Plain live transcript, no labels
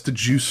The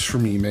juice for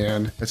me,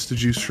 man. That's the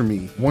juice for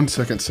me. 1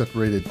 second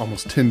separated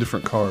almost 10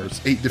 different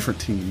cars, 8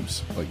 different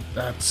teams. Like,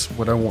 that's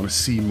what I want to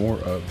see more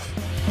of.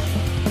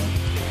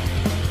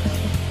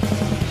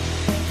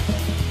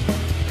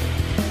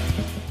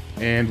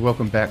 And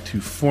welcome back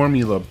to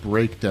Formula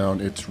Breakdown.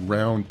 It's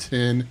round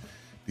 10,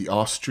 the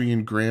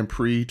Austrian Grand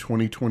Prix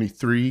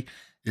 2023.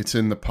 It's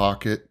in the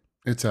pocket.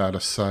 It's out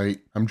of sight.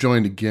 I'm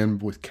joined again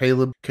with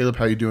Caleb. Caleb,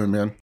 how you doing,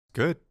 man?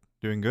 Good.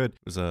 Doing good. It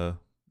was a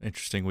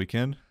interesting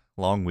weekend.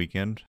 Long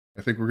weekend.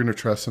 I think we're going to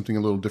try something a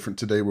little different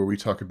today where we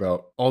talk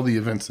about all the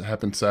events that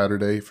happened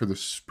Saturday for the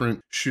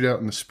sprint shootout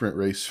and the sprint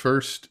race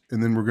first,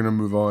 and then we're going to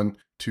move on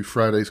to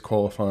Friday's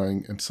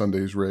qualifying and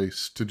Sunday's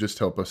race to just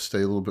help us stay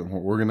a little bit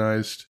more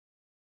organized.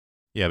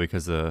 Yeah,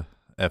 because the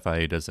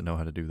FIA doesn't know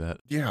how to do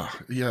that. Yeah,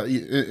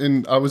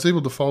 and I was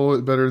able to follow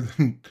it better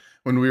than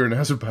when we were in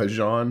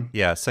Azerbaijan.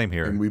 Yeah, same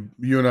here. And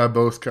you and I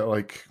both got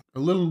like a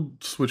little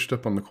switched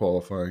up on the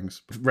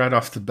qualifyings. Right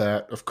off the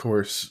bat, of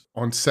course,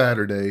 on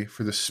Saturday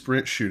for the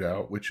sprint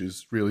shootout, which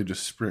is really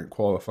just sprint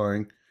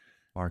qualifying.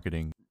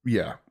 Marketing.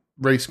 Yeah.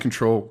 Race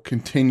control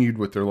continued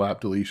with their lap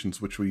deletions,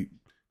 which we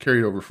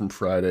carried over from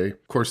Friday.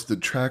 Of course, the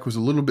track was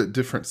a little bit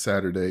different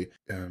Saturday.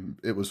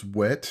 It was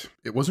wet.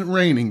 It wasn't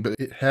raining, but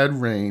it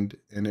had rained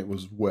and it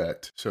was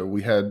wet. So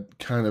we had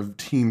kind of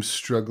teams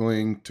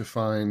struggling to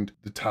find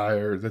the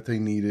tire that they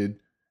needed.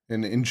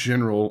 And in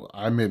general,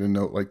 I made a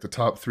note, like the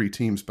top 3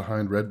 teams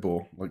behind Red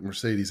Bull, like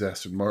Mercedes,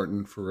 Aston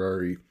Martin,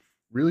 Ferrari,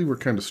 really were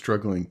kind of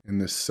struggling in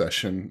this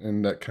session.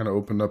 And that kind of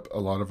opened up a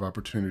lot of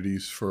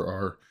opportunities for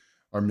our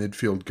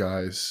midfield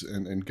guys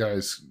and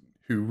guys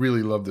who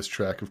really love this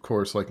track, of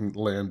course, like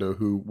Lando,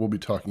 who we'll be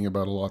talking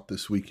about a lot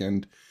this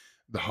weekend.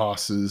 The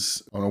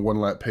Haas's on a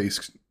one-lap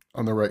pace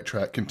on the right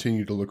track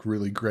continue to look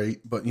really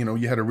great. But,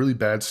 you had a really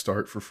bad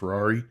start for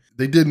Ferrari.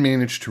 They did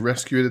manage to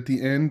rescue it at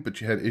the end,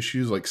 but you had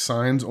issues like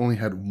Sainz only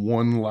had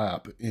 1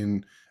 lap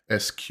in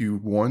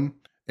SQ1,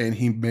 and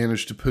he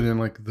managed to put in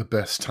like the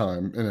best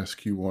time in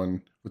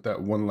SQ1 with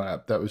that 1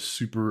 lap. That was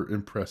super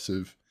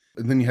impressive.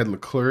 And then you had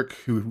Leclerc,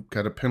 who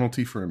got a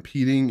penalty for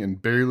impeding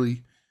and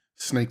barely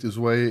snaked his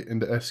way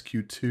into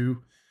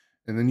SQ2.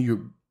 And then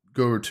you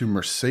go over to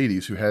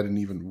Mercedes, who had an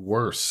even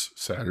worse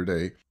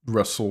Saturday.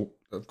 Russell,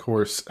 of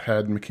course,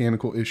 had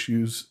mechanical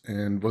issues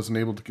and wasn't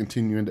able to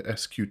continue into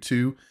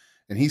SQ2.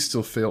 And he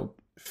still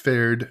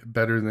fared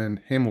better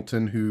than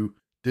Hamilton, who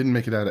didn't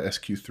make it out of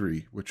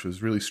SQ3, which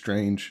was really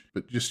strange.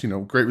 But just,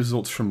 great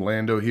results from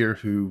Lando here,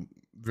 who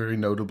very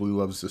notably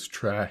loves this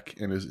track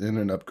and is in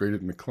an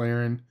upgraded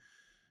McLaren.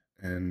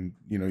 And,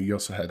 you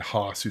also had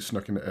Haas, who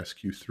snuck into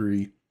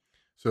SQ3.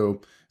 So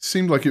it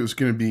seemed like it was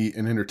going to be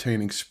an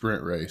entertaining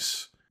sprint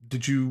race.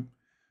 Did you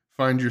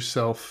find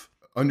yourself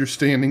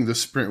understanding the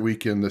sprint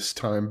weekend this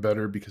time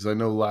better? Because I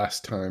know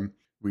last time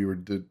we were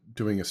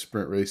doing a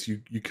sprint race,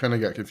 you kind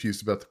of got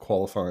confused about the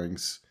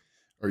qualifyings,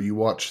 or you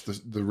watched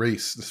the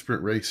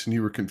sprint race, and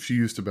you were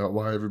confused about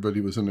why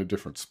everybody was in a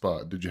different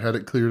spot. Did you have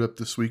it cleared up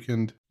this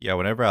weekend? Yeah,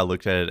 whenever I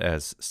looked at it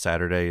as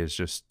Saturday is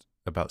just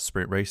about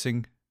sprint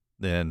racing,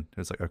 then it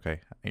was like,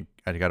 okay,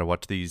 I got to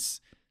watch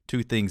these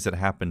 2 things that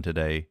happened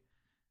today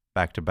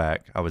back to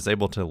back. I was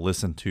able to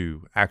listen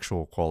to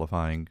actual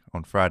qualifying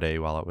on Friday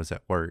while I was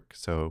at work.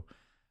 So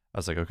I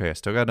was like, okay, I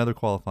still got another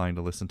qualifying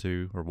to listen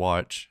to or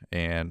watch,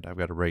 and I've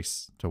got a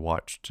race to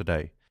watch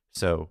today.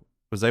 So I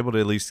was able to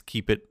at least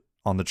keep it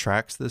on the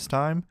tracks this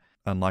time,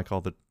 unlike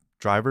all the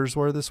drivers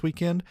were this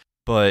weekend.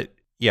 But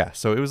yeah,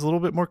 so it was a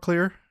little bit more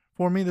clear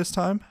for me this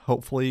time.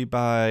 Hopefully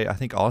I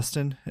think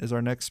Austin is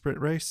our next sprint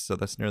race. So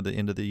that's near the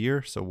end of the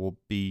year. So we'll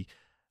be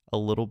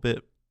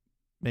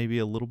maybe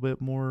a little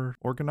bit more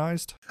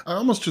organized. I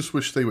almost just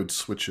wish they would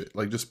switch it.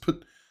 Like, just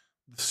put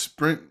the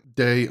sprint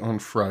day on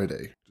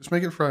Friday. Just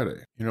make it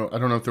Friday. I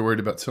don't know if they're worried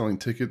about selling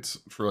tickets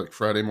for like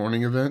Friday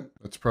morning event.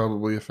 That's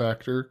probably a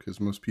factor because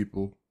most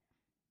people,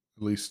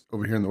 at least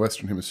over here in the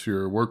Western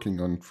Hemisphere, are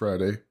working on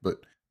Friday.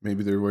 But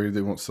maybe they're worried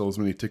they won't sell as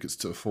many tickets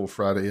to a full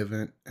Friday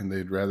event, and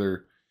they'd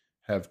rather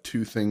have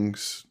 2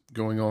 things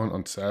going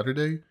on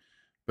Saturday.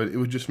 But it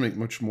would just make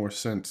much more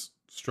sense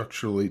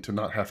structurally to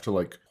not have to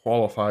like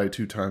qualify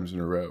 2 times in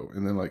a row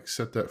and then like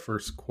set that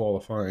first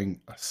qualifying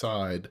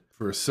aside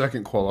for a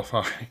second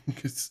qualifying.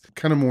 It's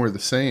kind of more the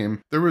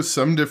same. There was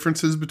some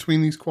differences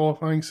between these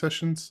qualifying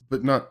sessions,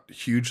 but not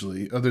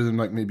hugely, other than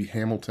like maybe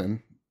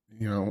Hamilton,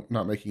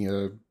 not making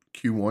a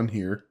Q1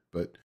 here.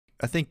 But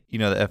I think,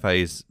 the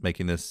FIA is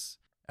making this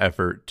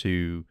effort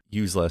to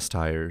use less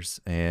tires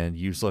and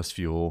use less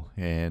fuel,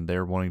 and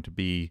they're wanting to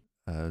be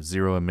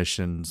 0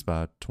 emissions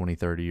by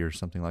 2030 or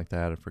something like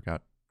that. I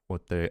forgot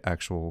what the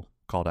actual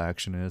call to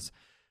action is.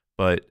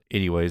 But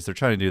anyways, they're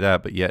trying to do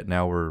that, but yet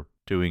now we're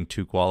doing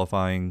 2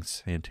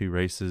 qualifyings and 2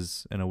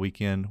 races in a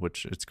weekend,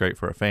 which it's great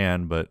for a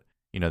fan, but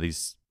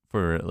these,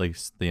 for at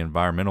least the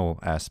environmental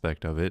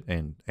aspect of it,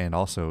 and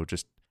also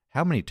just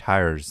how many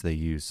tires they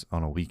use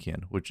on a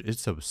weekend, which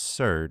it's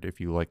absurd. If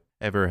you like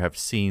ever have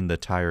seen the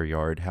tire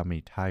yard, how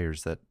many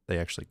tires that they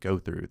actually go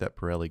through, that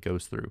Pirelli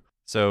goes through.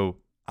 So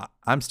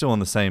I'm still in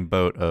the same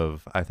boat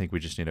of, I think we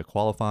just need a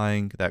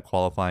qualifying. That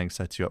qualifying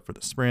sets you up for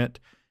the sprint.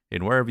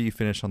 And wherever you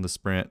finish on the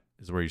sprint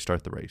is where you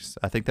start the race.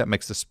 I think that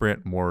makes the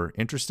sprint more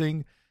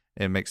interesting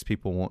and makes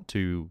people want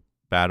to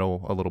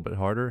battle a little bit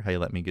harder. Hey,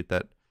 let me get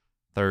that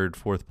third,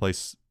 fourth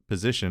place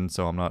position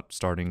so I'm not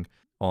starting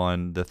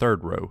on the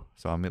third row.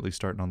 So I'm at least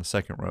starting on the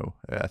second row.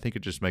 I think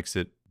it just makes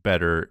it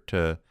better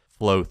to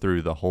flow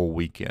through the whole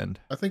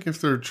weekend. I think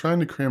if they're trying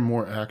to cram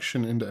more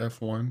action into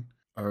F1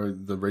 or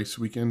the race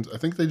weekends, I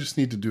think they just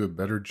need to do a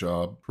better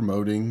job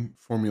promoting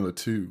Formula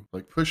 2.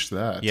 Like push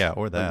that. Yeah,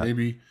 or that. Like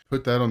maybe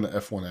put that on the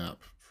F1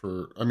 app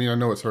I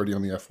know it's already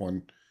on the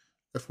F1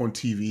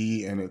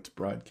 TV and it's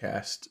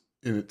broadcast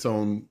in its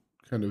own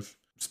kind of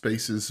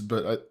spaces,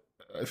 but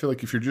I feel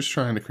like if you're just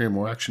trying to cram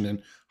more action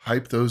in,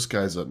 hype those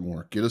guys up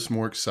more, get us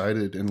more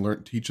excited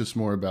and teach us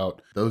more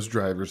about those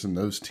drivers and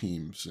those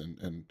teams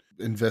and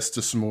invest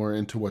us more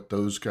into what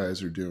those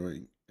guys are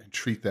doing and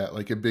treat that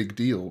like a big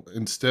deal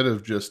instead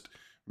of just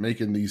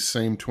making these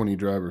same 20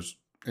 drivers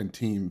and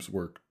teams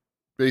work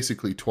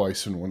basically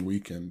twice in one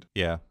weekend.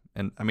 Yeah.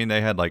 And I mean,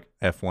 they had like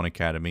F1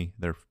 Academy,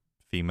 their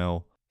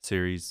female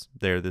series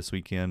there this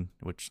weekend,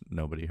 which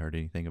nobody heard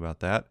anything about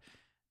that.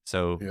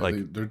 So yeah,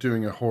 like they're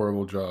doing a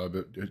horrible job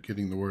at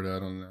getting the word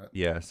out on that.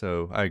 Yeah,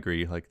 so I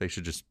agree. Like they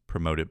should just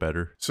promote it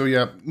better. So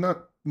yeah,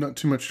 not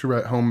too much to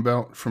write home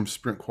about from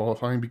sprint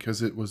qualifying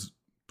because it was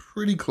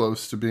pretty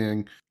close to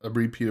being a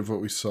repeat of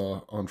what we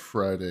saw on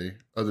Friday,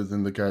 other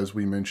than the guys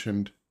we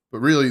mentioned. But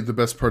really, the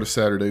best part of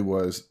Saturday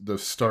was the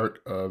start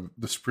of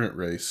the sprint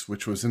race,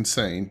 which was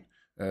insane,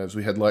 as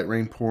we had light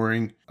rain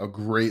pouring, a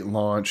great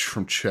launch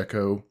from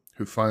Checo,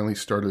 who finally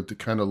started to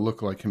kind of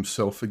look like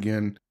himself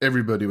again.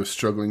 Everybody was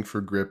struggling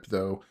for grip,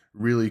 though.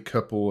 Really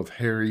couple of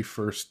hairy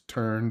first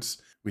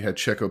turns. We had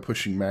Checo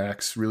pushing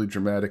Max, really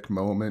dramatic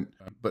moment.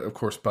 But of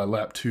course, by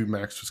lap 2,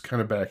 Max was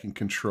kind of back in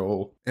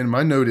control. And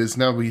my note is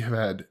now we have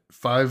had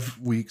 5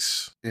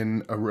 weeks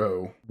in a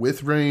row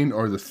with rain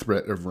or the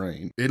threat of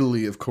rain.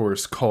 Italy, of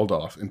course, called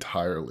off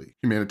entirely.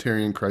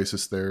 Humanitarian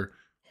crisis there,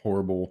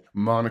 horrible.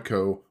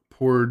 Monaco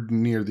poured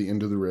near the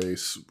end of the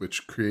race,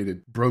 which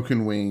created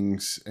broken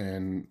wings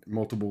and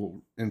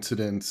multiple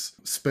incidents.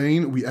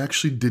 Spain, we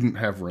actually didn't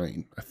have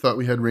rain. I thought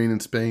we had rain in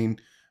Spain,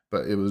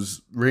 but it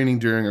was raining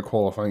during a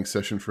qualifying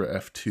session for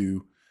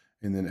F2,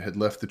 and then it had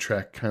left the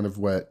track kind of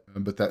wet,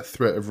 but that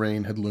threat of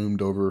rain had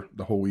loomed over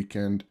the whole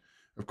weekend.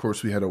 Of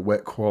course, we had a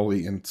wet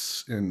quali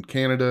in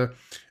Canada,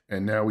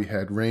 and now we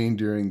had rain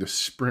during the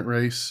sprint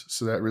race,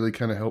 so that really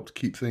kind of helped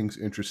keep things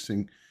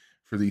interesting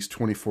for these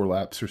 24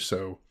 laps or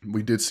so.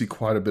 We did see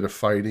quite a bit of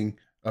fighting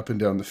up and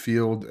down the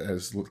field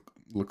as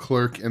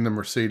Leclerc and the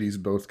Mercedes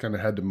both kind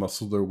of had to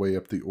muscle their way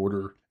up the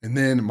order. And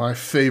then my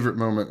favorite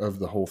moment of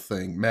the whole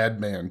thing,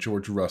 Madman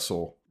George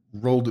Russell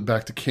rolled it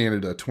back to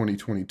Canada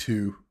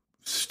 2022,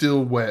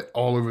 still wet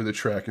all over the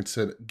track, and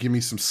said, "Give me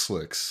some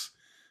slicks."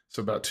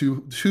 So about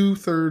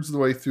two-thirds of the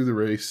way through the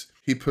race,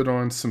 he put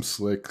on some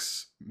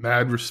slicks.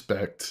 Mad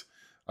respect.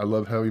 I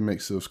love how he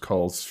makes those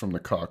calls from the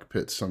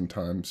cockpit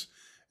sometimes.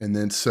 And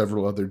then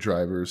several other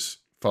drivers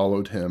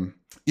followed him.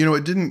 You know,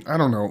 I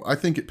don't know. I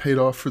think it paid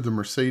off for the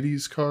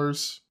Mercedes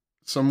cars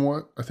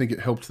somewhat. I think it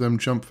helped them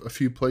jump a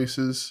few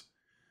places.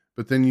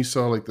 But then you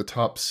saw like the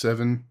top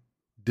 7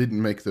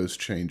 didn't make those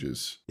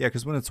changes. Yeah,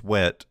 because when it's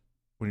wet,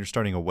 when you're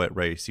starting a wet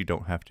race, you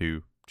don't have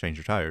to change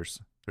your tires.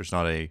 There's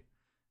not hey,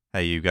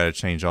 you got to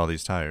change all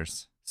these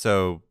tires.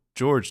 So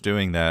George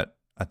doing that,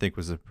 I think,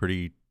 was a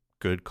pretty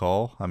good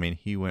call. I mean,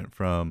 he went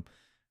from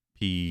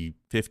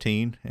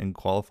P15 in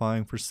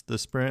qualifying for the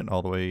sprint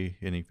all the way,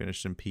 and he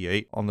finished in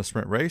P8 on the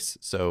sprint race.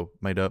 So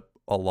made up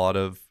a lot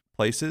of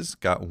places,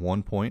 got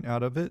 1 point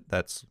out of it.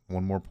 That's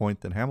 1 more point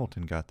than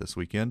Hamilton got this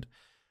weekend.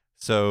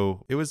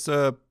 So it was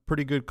a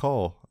pretty good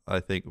call, I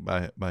think,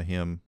 by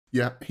him.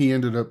 Yeah, he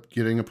ended up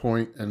getting a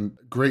point, and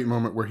great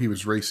moment where he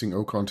was racing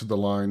Ocon to the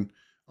line,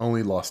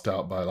 only lost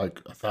out by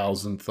like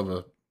 1,000th of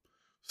a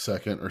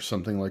second or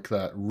something like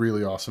that.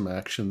 Really awesome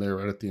action there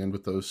right at the end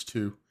with those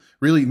two.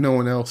 Really, no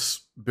one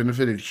else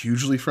benefited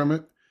hugely from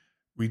it.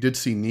 We did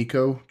see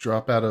Nico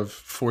drop out of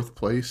 4th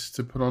place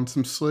to put on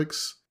some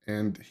slicks,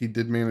 and he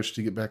did manage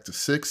to get back to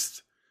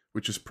 6th,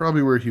 which is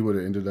probably where he would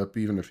have ended up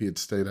even if he had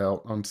stayed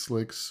out on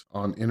slicks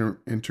on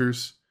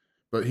inters.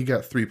 But he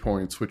got 3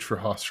 points, which for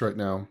Haas right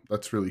now,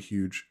 that's really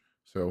huge.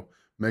 So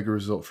mega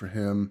result for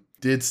him.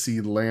 Did see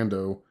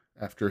Lando,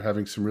 after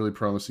having some really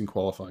promising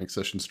qualifying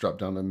sessions, drop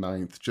down to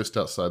 9th, just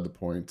outside the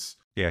points.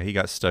 Yeah, he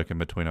got stuck in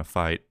between a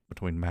fight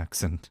between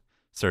Max and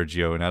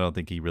Sergio, and I don't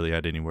think he really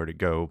had anywhere to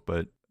go,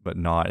 but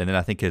not. And then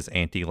I think his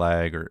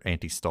anti-lag or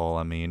anti-stall,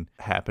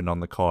 happened on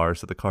the car,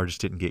 so the car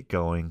just didn't get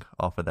going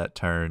off of that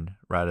turn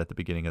right at the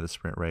beginning of the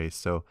sprint race.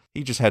 So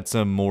he just had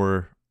some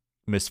more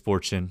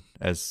misfortune,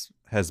 as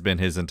has been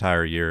his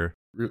entire year.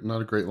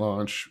 Not a great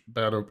launch,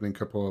 bad opening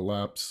couple of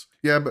laps.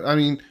 Yeah, but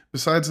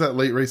besides that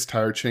late race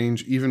tire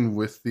change, even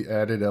with the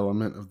added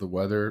element of the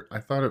weather, I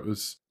thought it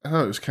was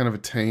kind of a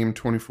tame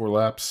 24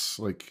 laps.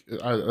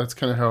 That's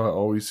kind of how I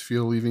always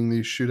feel leaving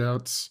these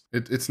shootouts.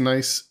 It's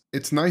nice.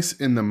 It's nice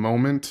in the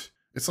moment.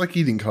 It's like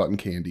eating cotton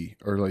candy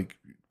or like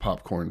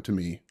popcorn to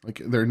me.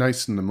 Like they're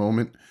nice in the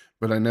moment,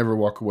 but I never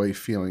walk away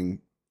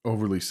feeling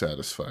overly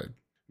satisfied.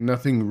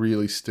 nothing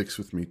really sticks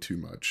with me too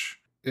much.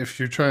 If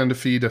you're trying to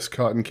feed us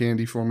cotton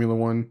candy Formula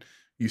One,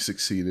 you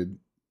succeeded.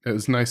 It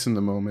was nice in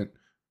the moment,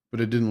 but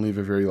it didn't leave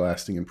a very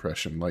lasting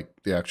impression like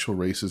the actual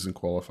races and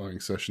qualifying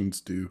sessions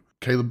do.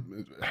 Caleb,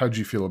 how'd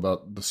you feel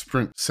about the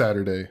sprint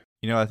Saturday?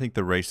 I think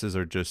the races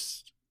are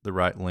just the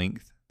right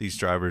length. These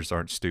drivers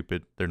aren't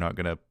stupid. They're not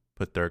going to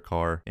put their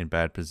car in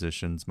bad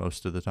positions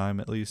most of the time,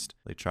 at least.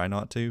 They try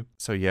not to.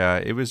 So yeah,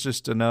 it was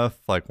just enough.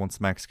 Like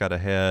once Max got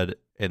ahead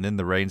and then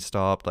the rain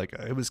stopped, like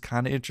it was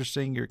kind of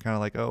interesting. You're kind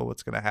of like, oh,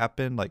 what's going to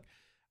happen? Like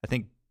I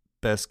think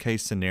best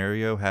case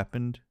scenario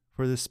happened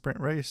for this sprint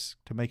race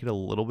to make it a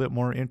little bit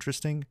more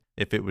interesting.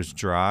 If it was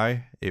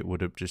dry, it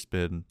would have just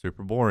been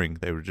super boring.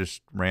 They would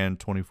just ran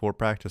 24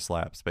 practice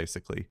laps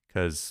basically.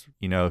 Because,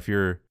 if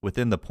you're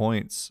within the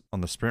points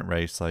on the sprint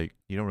race, like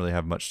you don't really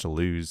have much to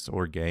lose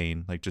or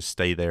gain. Like just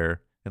stay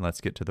there and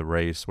let's get to the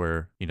race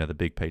where, the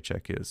big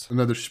paycheck is.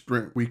 Another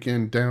sprint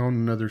weekend down,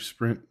 another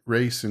sprint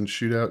race and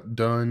shootout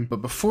done.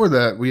 But before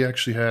that, we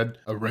actually had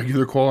a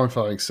regular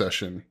qualifying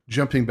session.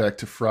 Jumping back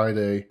to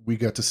Friday, we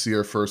got to see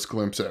our first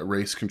glimpse at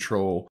race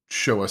control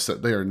show us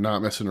that they are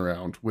not messing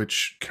around,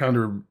 which kind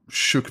of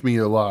shook me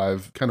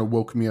alive, kind of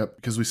woke me up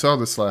because we saw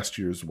this last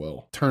year as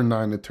well. Turn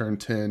 9 to turn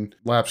 10,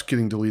 laps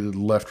getting deleted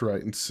left,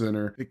 right, and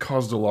center. It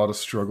caused a lot of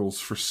struggles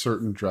for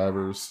certain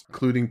drivers,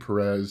 including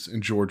Perez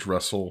and George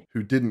Russell,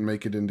 who didn't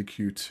make it into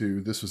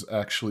Q2. This was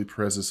actually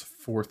Perez's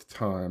fourth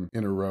time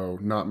in a row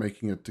not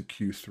making it to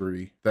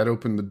Q3. That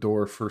opened the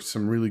door for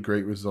some really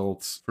great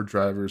results for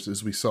drivers,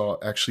 as we saw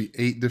actually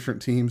 8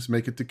 different teams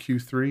make it to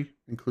Q3,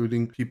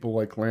 including people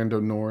like Lando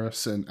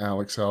Norris and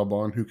Alex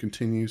Albon, who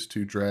continues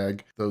to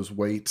drag those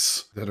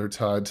weights that are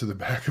tied to the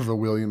back of a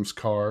Williams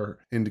car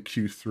into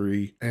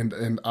Q3.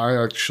 And I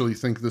actually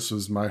think this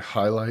was my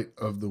highlight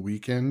of the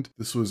weekend.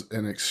 This was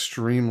an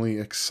extremely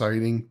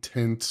exciting,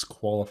 tense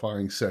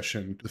qualifying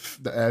session.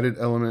 The added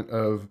element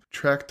of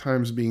track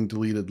times being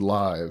deleted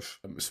live,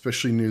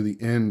 especially near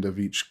the end of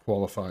each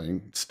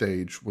qualifying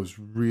stage, was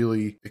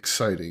really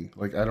exciting.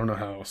 Like, I don't know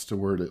how else to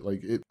word it.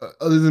 Like, it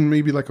other than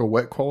maybe like a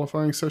wet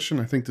qualifying session,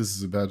 I think this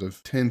is about as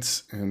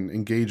tense and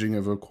engaging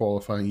of a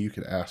qualifying you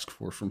could ask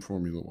for from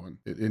Formula One.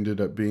 It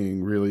ended up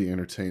being really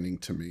entertaining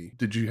to me.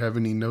 Did you have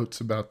any notes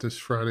about this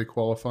Friday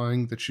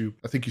qualifying that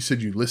I think you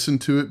said you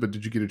listened to it, but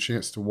did you get a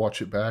chance to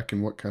watch it back,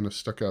 and what kind of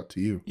stuck out to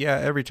you? Yeah,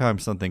 every time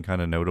something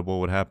kind of notable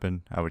would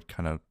happen, I would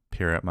kind of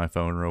peer at my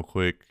phone real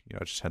quick.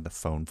 I just had the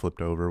phone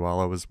flipped over while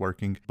I was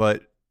working.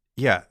 But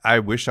yeah, I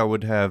wish I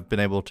would have been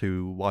able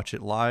to watch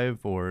it live,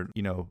 or,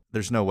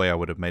 there's no way I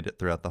would have made it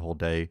throughout the whole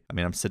day. I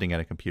mean, I'm sitting at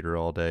a computer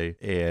all day,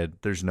 and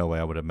there's no way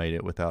I would have made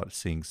it without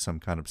seeing some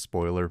kind of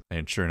spoiler.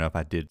 And sure enough,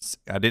 I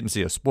didn't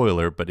see a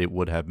spoiler, but it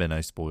would have been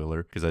a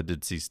spoiler because I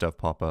did see stuff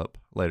pop up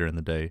later in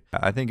the day.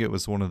 I think it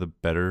was one of the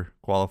better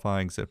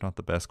qualifyings, if not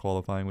the best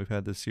qualifying we've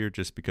had this year,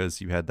 just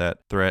because you had that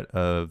threat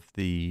of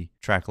the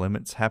track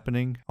limits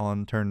happening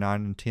on turn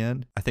 9 and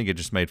 10. I think it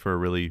just made for a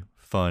really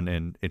fun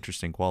and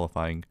interesting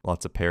qualifying.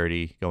 Lots of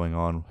parity going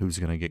on. Who's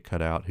going to get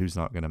cut out? Who's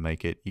not going to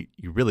make it?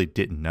 You really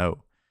didn't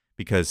know,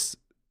 because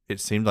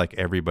it seemed like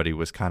everybody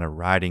was kind of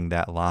riding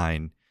that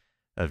line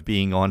of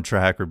being on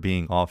track or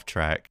being off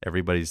track.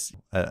 Everybody's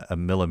a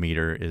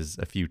millimeter is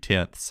a few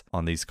tenths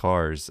on these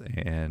cars,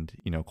 and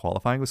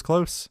qualifying was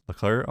close.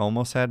 Leclerc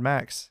almost had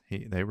Max.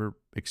 They were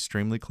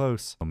extremely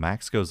close. When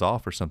Max goes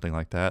off or something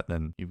like that,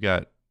 then you've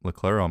got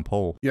Leclerc on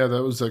pole. Yeah,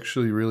 that was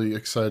actually really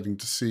exciting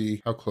to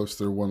see how close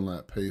their one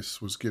lap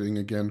pace was getting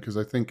again, because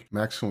I think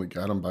Max only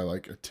got him by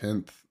like a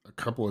tenth a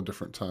couple of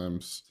different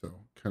times.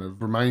 So kind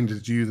of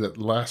reminded you that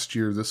last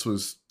year, this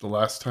was the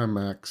last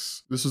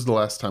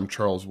time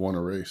Charles won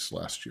a race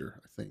last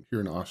year, I think,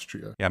 here in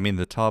Austria. Yeah, I mean,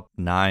 the top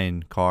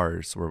 9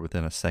 cars were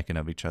within a second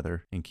of each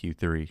other in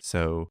Q3.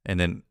 So, and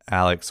then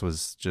Alex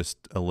was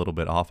just a little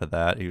bit off of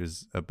that. He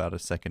was about a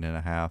second and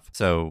a half.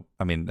 So,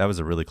 I mean, that was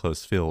a really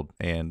close field.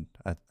 And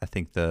I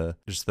think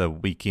just the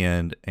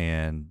weekend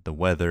and the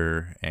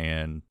weather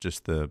and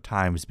just the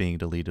times being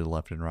deleted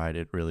left and right,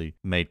 it really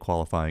made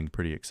qualifying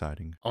pretty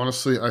exciting.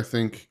 Honestly, I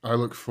think I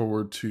look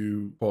forward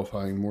to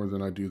qualifying more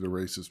than I do the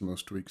races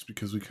most weeks,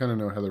 because we kind of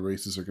know how the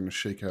races are going to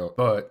shake out.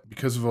 But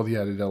because of all the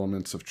added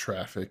elements of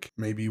traffic,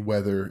 maybe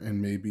weather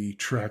and maybe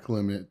track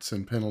limits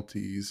and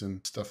penalties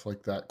and stuff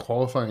like that,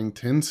 qualifying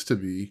tends to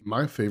be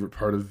my favorite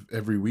part of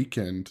every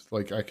weekend.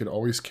 Like, I could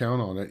always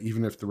count on it,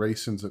 even if the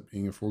race ends up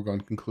being a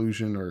foregone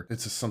conclusion, or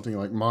it's something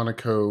like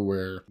Monaco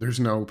where there's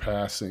no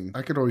passing.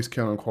 I could always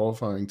count on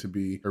qualifying to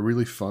be a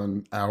really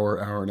fun hour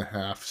and a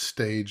half,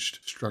 staged,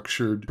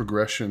 structured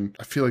progression.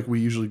 I feel like we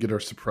usually get our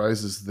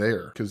surprises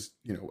there because,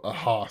 a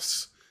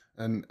Haas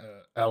and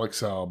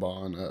Alex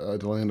Albon,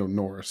 Lando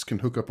Norris can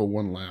hook up a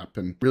one lap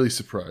and really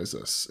surprise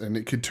us. And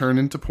it could turn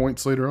into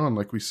points later on,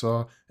 like we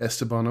saw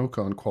Esteban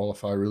Ocon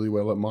qualify really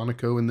well at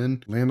Monaco and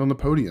then land on the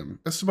podium.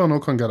 Esteban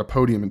Ocon got a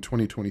podium in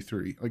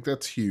 2023. Like,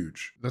 that's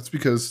huge. That's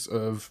because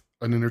of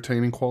an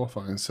entertaining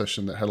qualifying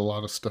session that had a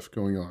lot of stuff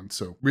going on.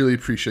 So really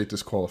appreciate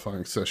this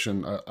qualifying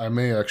session. I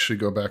may actually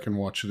go back and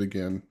watch it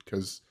again,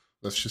 because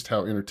That's just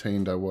how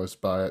entertained I was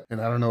by it.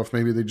 And I don't know if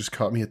maybe they just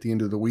caught me at the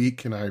end of the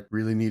week and I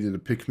really needed a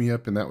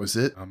pick-me-up and that was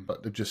it.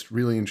 But I just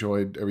really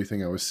enjoyed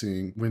everything I was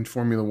seeing. When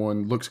Formula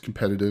One looks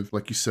competitive,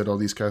 like you said, all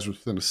these guys were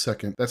within a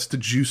second. That's the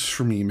juice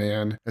for me,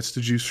 man. That's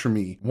the juice for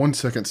me. 1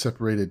 second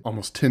separated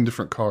almost 10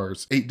 different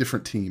cars, 8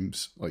 different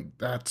teams. Like,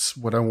 that's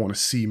what I want to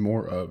see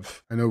more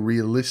of. I know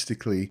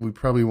realistically, we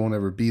probably won't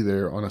ever be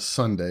there on a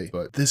Sunday,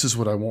 but this is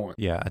what I want.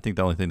 Yeah, I think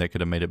the only thing that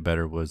could have made it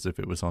better was if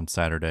it was on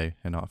Saturday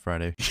and not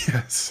Friday.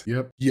 Yes.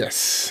 Yep.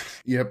 Yes.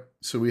 Yep.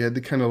 So we had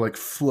to kind of like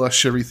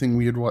flush everything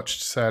we had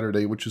watched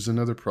Saturday, which is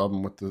another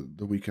problem with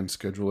the weekend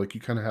schedule. Like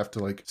you kind of have to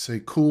like say,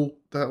 cool,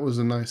 that was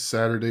a nice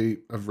Saturday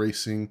of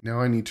racing.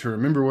 Now I need to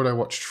remember what I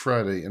watched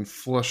Friday and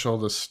flush all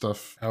this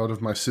stuff out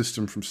of my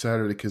system from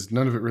Saturday because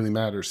none of it really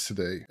matters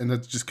today. And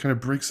that just kind of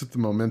breaks up the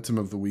momentum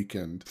of the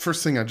weekend.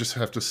 First thing I just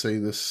have to say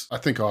this, I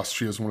think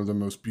Austria is one of the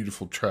most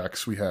beautiful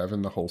tracks we have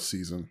in the whole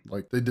season.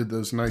 Like they did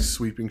those nice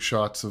sweeping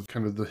shots of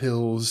kind of the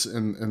hills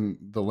and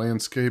the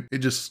landscape. It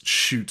just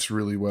shoots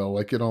really well.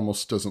 Like it almost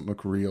doesn't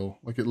look real.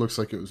 Like it looks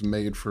like it was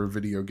made for a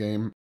video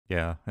game.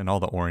 Yeah, and all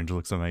the orange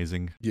looks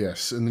amazing.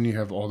 Yes, and then you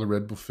have all the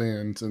Red Bull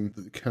fans and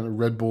the kind of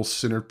Red Bull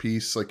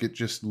centerpiece. Like it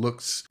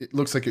looks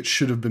like it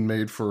should have been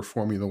made for a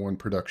Formula One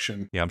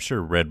production. Yeah, I'm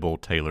sure Red Bull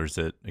tailors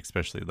it,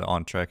 especially the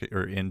on track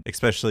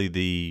especially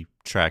the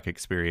track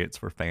experience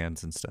for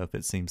fans and stuff.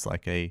 It seems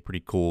like a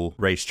pretty cool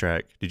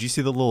racetrack. Did you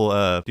see the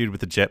little dude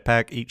with the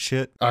jetpack eat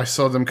shit? I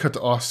saw them cut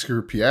to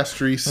Oscar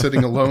Piastri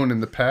sitting alone in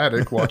the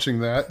paddock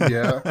watching that.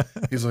 Yeah,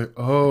 he's like,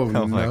 oh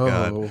no, my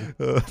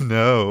God.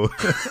 No.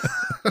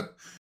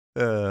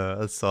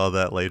 I saw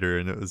that later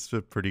and it was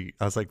pretty.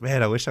 I was like,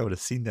 man, I wish I would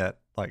have seen that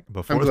like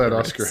before. I'm glad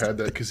Oscar had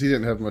that because he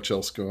didn't have much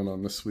else going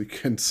on this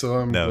weekend. So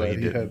I'm glad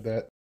he had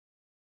that.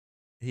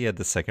 He had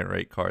the second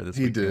rate car this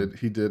weekend.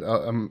 He did.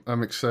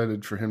 I'm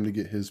excited for him to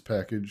get his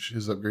package,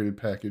 his upgraded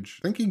package.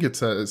 I think he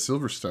gets that at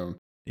Silverstone.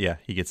 Yeah,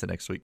 he gets it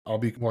next week. I'll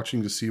be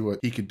watching to see what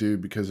he could do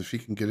because if he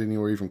can get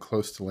anywhere even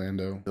close to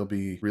Lando, he'll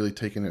be really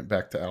taking it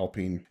back to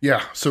Alpine.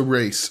 Yeah, so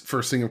race.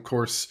 First thing, of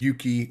course,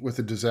 Yuki with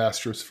a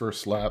disastrous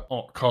first lap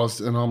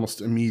caused an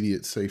almost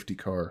immediate safety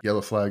car.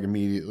 Yellow flag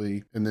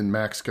immediately. And then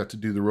Max got to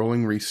do the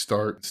rolling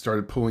restart,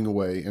 started pulling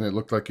away, and it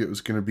looked like it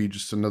was going to be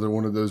just another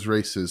one of those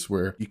races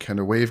where you kind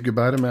of wave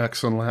goodbye to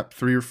Max on lap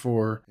 3 or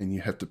 4, and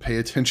you have to pay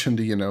attention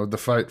to, the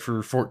fight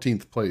for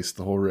 14th place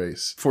the whole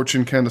race.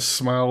 Fortune kind of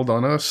smiled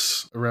on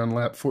us around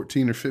lap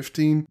 14 or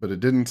 15, but it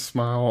didn't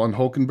smile on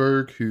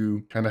Hulkenberg,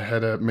 who kind of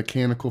had a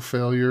mechanical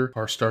failure.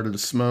 Car started to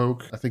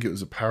smoke. I think it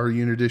was a power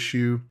unit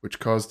issue, which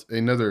caused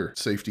another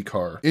safety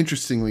car.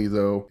 Interestingly,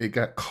 though, it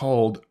got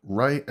called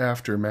right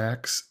after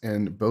Max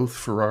and both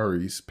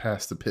Ferraris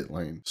passed the pit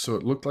lane. So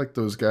it looked like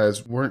those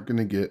guys weren't going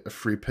to get a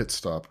free pit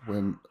stop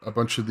when a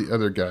bunch of the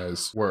other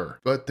guys were.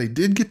 But they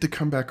did get to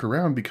come back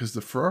around because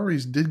the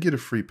Ferraris did get a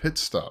free pit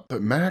stop,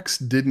 but Max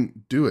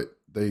didn't do it.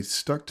 They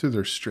stuck to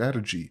their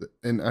strategy.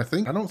 And I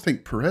don't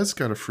think Perez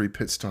got a free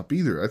pit stop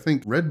either. I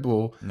think Red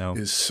Bull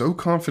is so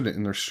confident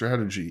in their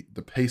strategy,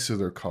 the pace of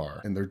their car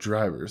and their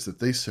drivers, that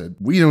they said,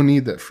 we don't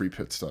need that free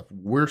pit stop.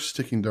 We're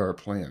sticking to our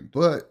plan.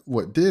 But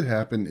what did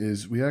happen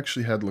is we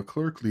actually had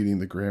Leclerc leading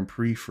the Grand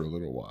Prix for a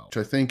little while, which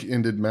I think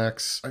ended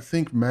Max. I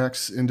think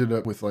Max ended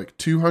up with like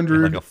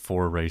 200. Like a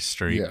 4-race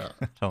streak. Yeah.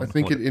 I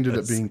think it ended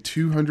up being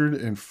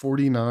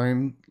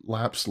 249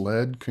 laps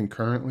led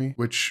concurrently,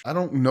 which I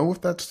don't know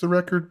if that's the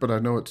record, but I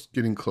know it's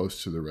getting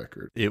close to the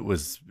record. It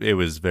was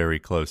very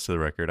close to the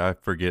record. I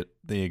forget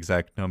the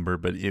exact number,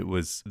 but it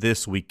was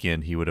this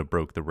weekend he would have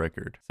broke the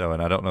record. So,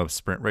 and I don't know if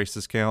sprint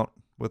races count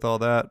with all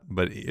that,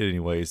 but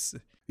anyways.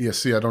 Yeah,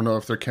 see, I don't know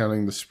if they're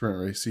counting the sprint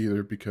race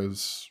either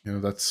because,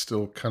 that's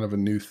still kind of a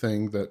new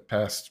thing that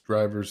past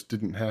drivers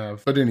didn't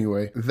have. But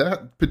anyway,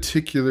 that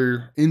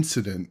particular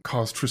incident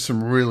caused for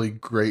some really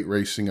great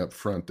racing up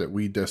front that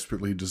we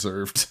desperately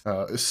deserved,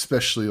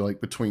 especially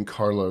like between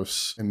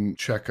Carlos and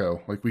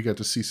Checo. Like we got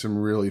to see some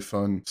really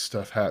fun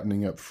stuff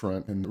happening up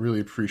front and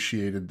really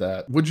appreciated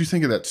that. What'd you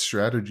think of that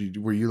strategy?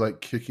 Were you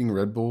like kicking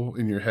Red Bull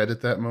in your head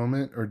at that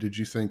moment? Or did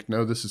you think,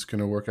 no, this is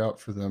going to work out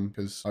for them?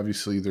 Because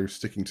obviously they're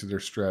sticking to their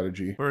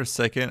strategy. For a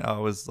second, I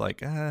was like,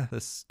 this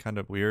is kind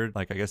of weird.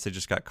 Like, I guess they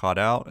just got caught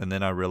out. And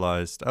then I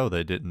realized,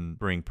 they didn't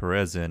bring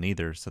Perez in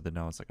either. So then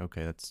I was like,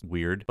 okay, that's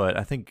weird.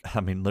 But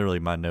literally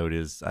my note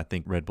is, I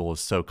think Red Bull is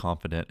so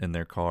confident in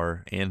their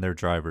car and their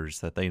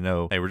drivers that they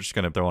know, hey, we're just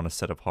going to throw on a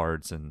set of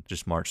hards and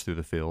just march through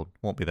the field.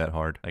 Won't be that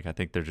hard. Like, I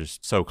think they're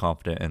just so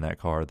confident in that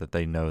car that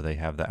they know they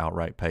have the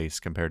outright pace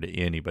compared to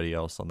anybody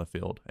else on the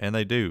field. And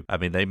they do. I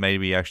mean, they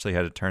maybe actually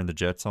had to turn the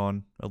jets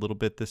on a little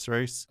bit this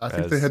race. I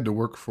think they had to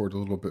work for it a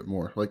little bit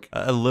more. Like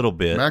A little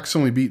bit. Max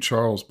only beat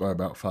Charles by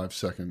about 5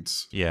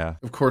 seconds. Yeah.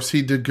 Of course,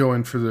 he did go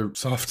in for the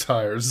soft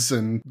tires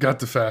and got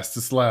the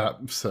fastest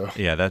lap. So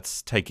Yeah,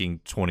 that's taking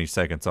 20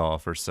 seconds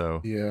off or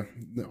so. yeah,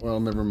 well,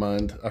 never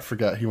mind. I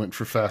forgot he went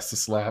for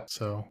fastest lap.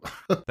 So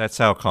That's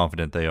how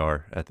confident they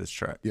are at this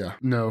track. yeah,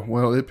 no,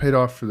 well, it paid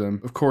off for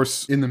them. Of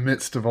course, in the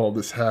midst of all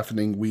this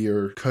happening, we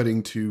are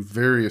cutting to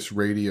various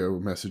radio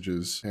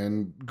messages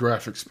and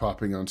graphics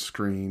popping on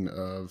screen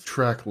of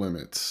track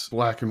limits,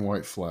 black and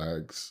white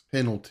flags,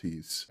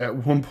 penalties. At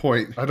one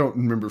point, I don't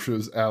remember if it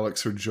was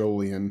Alex or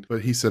Jolien,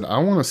 but he said, I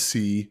want to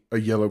see a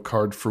yellow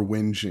card for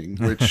whinging,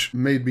 which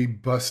made me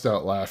bust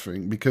out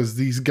laughing because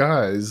these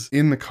guys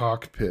in the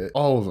cockpit,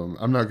 all of them,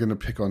 I'm not going to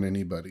pick on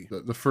anybody.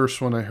 The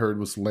first one I heard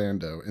was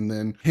Lando, and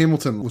then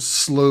Hamilton was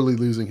slowly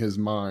losing his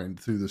mind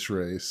through this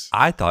race.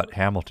 I thought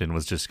Hamilton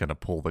was just going to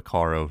pull the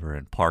car over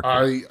and park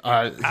it.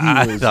 I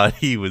thought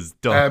he was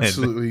done.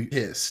 Absolutely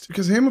pissed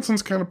because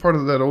Hamilton's kind of part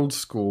of that old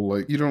school.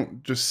 Like, you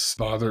don't just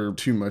bother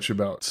too much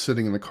about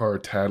sitting in the car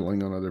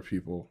tattling on other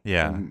people.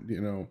 Yeah. And,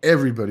 you know,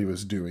 everybody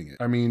was doing it.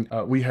 I mean,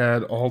 we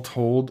had all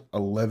told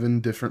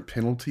 11 different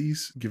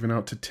penalties given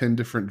out to 10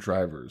 different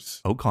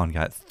drivers. Ocon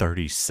got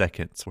 30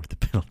 seconds worth of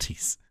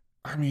penalties.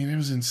 I mean, it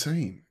was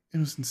insane. It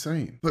was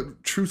insane.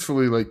 But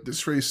truthfully, like,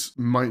 this race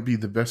might be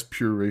the best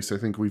pure race I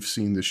think we've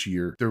seen this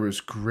year. There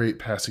was great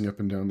passing up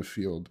and down the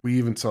field. We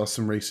even saw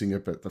some racing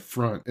up at the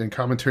front. And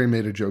commentary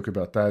made a joke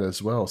about that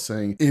as well,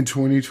 saying, in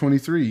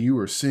 2023, you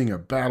were seeing a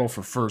battle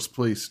for first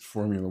place at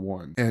Formula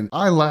One. And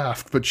I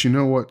laughed, but you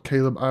know what,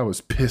 Caleb? I was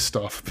pissed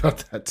off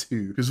about that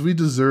too. Because we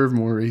deserve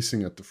more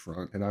racing at the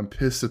front. And I'm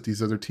pissed that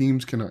these other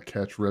teams cannot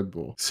catch Red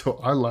Bull. So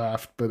I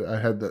laughed, but I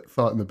had that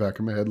thought in the back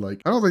of my head,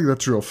 like, I don't think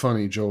that's real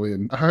funny,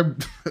 Jolien.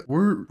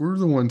 We're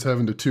the ones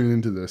having to tune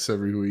into this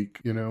every week,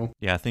 you know?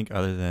 Yeah, I think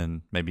other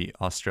than maybe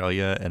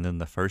Australia and then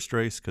the first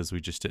race, because we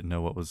just didn't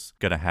know what was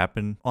going to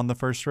happen on the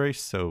first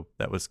race. So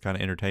that was kind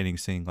of entertaining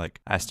seeing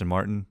like Aston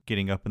Martin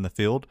getting up in the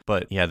field.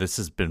 But yeah, this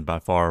has been by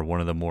far one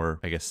of the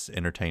more, I guess,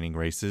 entertaining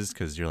races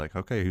because you're like,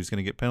 okay, who's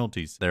going to get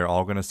penalties? They're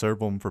all going to serve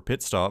them for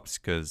pit stops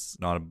because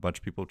not a bunch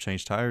of people have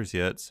changed tires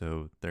yet.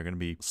 So they're going to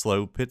be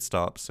slow pit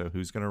stops. So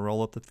who's going to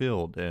roll up the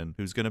field and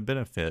who's going to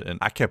benefit? And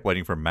I kept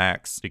waiting for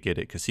Max to get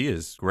it because he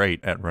is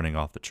great at running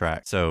off the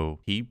track. So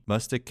he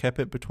must have kept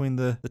it between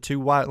the two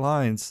white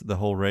lines the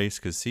whole race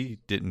because he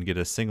didn't get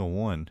a single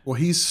one. Well,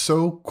 he's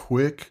so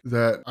quick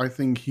that I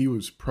think he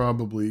was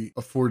probably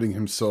affording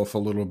himself a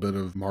little bit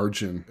of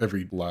margin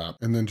every lap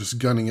and then just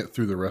gunning it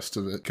through the rest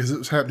of it because it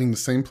was happening the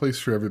same place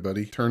for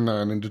everybody, turn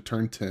 9 into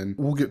turn 10.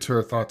 We'll get to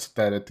our thoughts at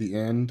that at the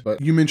end,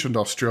 but you mentioned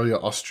Australia.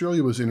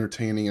 Australia was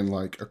entertaining in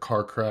like a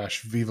car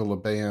crash, Viva La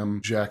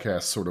Bam,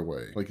 jackass sort of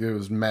way. Like there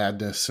was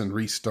madness and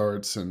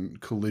restarts and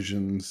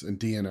collisions and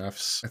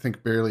DNFs. I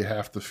think barely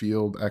half the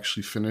field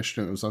actually finished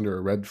and it was under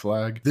a red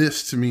flag.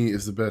 This to me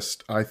is the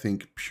best, I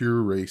think,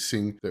 pure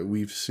racing that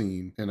we've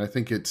seen. And I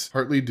think it's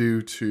partly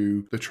due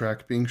to the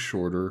track being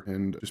shorter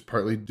and just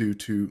partly due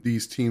to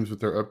these teams with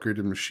their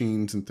upgraded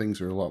machines and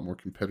things are a lot more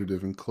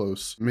competitive and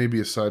close,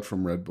 maybe aside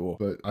from Red Bull.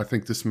 But I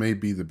think this may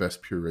be the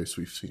best pure race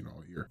we've seen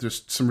all year.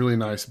 Just some really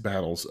nice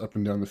battles up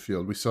and down the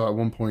field. We saw at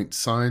one point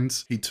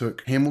Sainz, he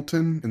took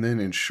Hamilton and then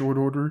in short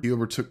order, he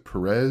overtook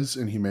Perez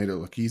and he made it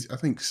look easy. I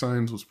think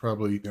Sainz was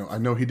probably, I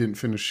know he didn't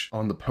finish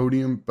on the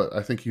podium, but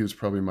I think he was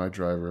probably my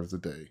driver of the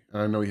day.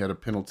 And I know he had a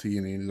penalty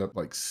and he ended up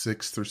like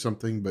 6th or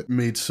something, but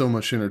made so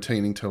much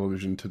entertaining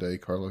television today,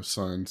 Carlos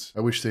Sainz.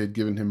 I wish they had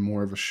given him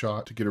more of a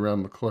shot to get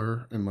around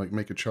Leclerc and like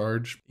make a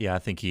charge. Yeah, I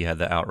think he had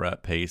the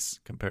outright pace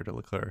compared to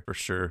Leclerc for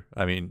sure.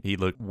 I mean, he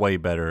looked way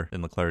better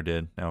than Leclerc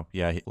did. Now,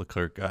 yeah,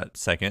 Leclerc got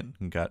second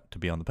and got to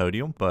be on the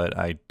podium, but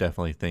I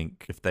definitely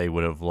think if they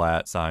would have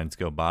let Sainz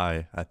go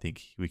by, I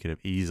think we could have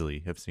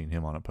easily have seen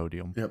him on a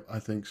podium. Yep, I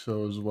think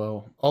so as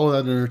well. All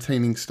of that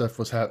entertaining stuff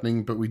was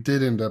happening, but we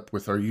did end up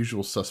with our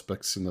usual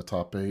suspects in the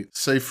top 8,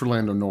 save for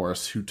Lando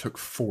Norris, who took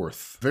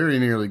 4th. Very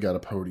nearly got a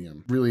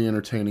podium. Really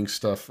entertaining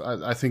stuff.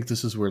 I think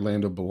this is where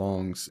Lando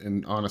belongs,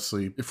 and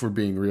honestly, if we're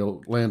being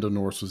real, Lando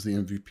Norris was the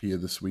MVP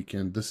of this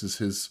weekend. This is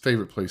his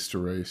favorite place to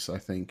race, I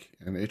think,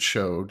 and it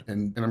showed.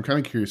 And I'm kind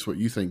of curious what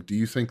you think. Do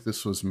you think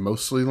this was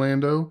mostly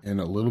Lando and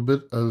a little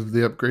bit of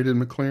the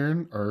upgraded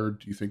McLaren, or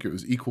do you think it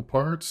was equal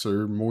parts,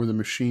 or more the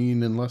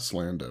machine and less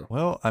Lando?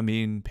 Well, I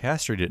mean,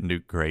 Piastri didn't do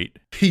great.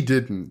 He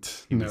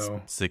didn't. He was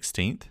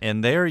 16th,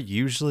 and they're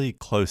usually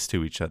close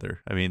to each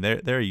other. I mean,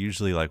 they're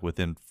usually like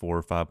within 4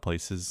 or 5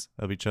 places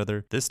of each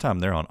other. This time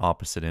they're on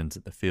opposite ends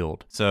of the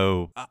field.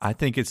 So I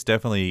think it's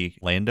definitely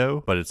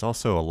Lando, but it's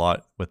also a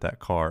lot with that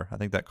car. I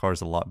think that car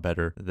is a lot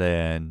better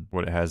than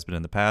what it has been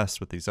in the past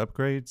with these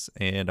upgrades,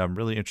 and I'm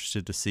really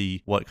interested to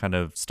see what kind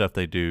of stuff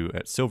they do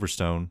at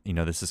Silverstone.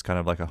 This is kind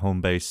of like a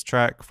home-based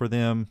track for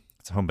them.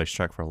 It's a home base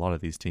track for a lot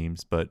of these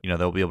teams, but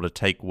they'll be able to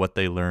take what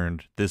they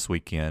learned this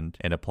weekend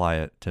and apply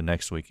it to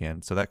next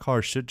weekend. So that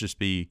car should just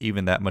be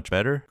even that much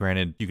better.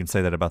 Granted, you can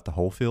say that about the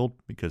whole field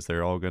because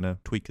they're all going to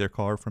tweak their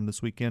car from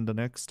this weekend to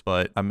next,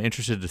 but I'm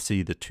interested to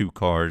see the two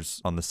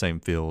cars on the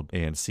same field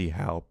and see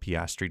how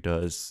Piastri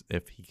does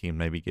if he can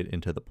maybe get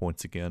into the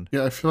points again.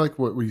 Yeah, I feel like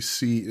what we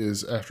see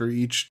is after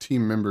each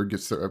team member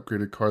gets their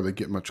upgraded car, they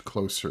get much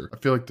closer. I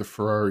feel like the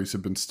Ferraris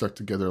have been stuck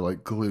together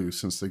like glue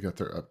since they got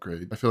their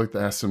upgrade. I feel like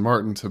the Aston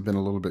Martins have been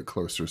a little bit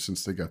closer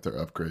since they got their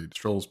upgrade.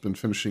 Stroll's been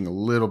finishing a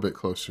little bit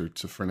closer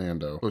to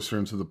Fernando, closer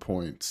into the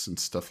points and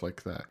stuff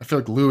like that. I feel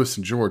like Lewis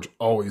and George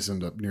always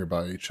end up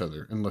nearby each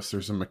other unless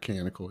there's a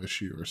mechanical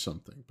issue or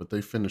something, but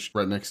they finished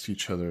right next to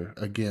each other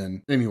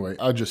again. Anyway,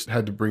 I just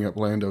had to bring up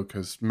Lando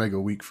because mega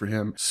week for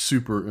him.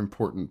 Super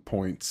important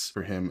points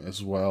for him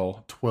as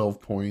well.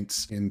 12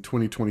 points in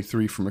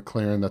 2023 for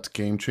McLaren. That's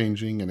game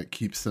changing, and it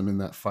keeps them in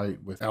that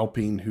fight with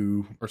Alpine,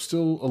 who are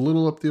still a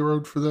little up the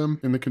road for them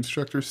in the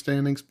constructors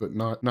standings, but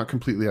not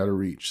completely out of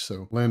reach.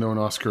 So Lando and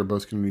Oscar are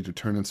both going to need to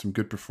turn in some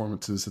good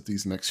performances at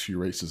these next few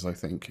races, I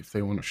think, if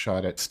they want a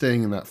shot at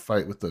staying in that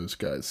fight with those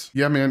guys.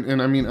 Yeah, man,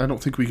 and I mean, I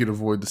don't think we could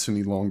avoid this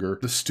any longer.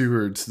 The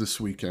stewards this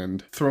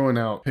weekend throwing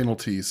out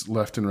penalties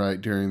left and right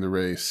during the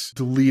race,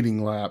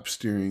 deleting laps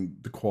during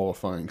the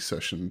qualifying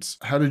sessions.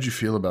 How did you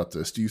feel about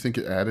this? Do you think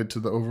it added to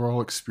the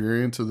overall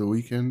experience of the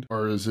weekend?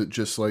 Or is it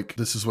just like,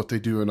 this is what they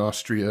do in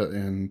Austria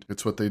and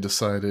it's what they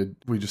decided,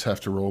 we just have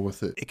to roll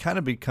with it? It kind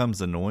of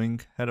becomes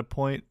annoying at a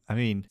point. I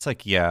mean, it's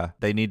like, yeah,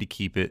 they need to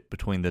keep it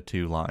between the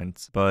two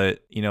lines. But,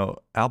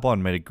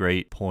 Albon made a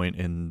great point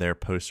in their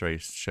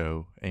post-race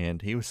show.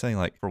 And he was saying,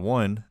 like, for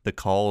one, the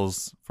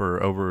calls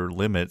for over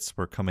limits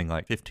were coming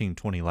like 15,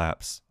 20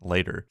 laps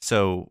later.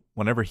 So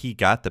whenever he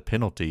got the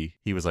penalty,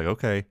 he was like,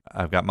 okay,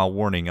 I've got my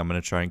warning. I'm going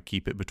to try and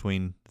keep it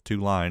between two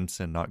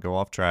lines and not go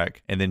off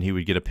track. And then he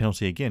would get a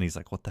penalty again. He's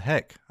like, what the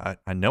heck?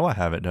 I know I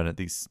haven't done it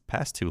these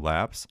past 2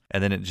 laps.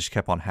 And then it just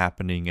kept on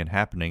happening. And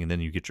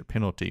then you get your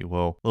penalty.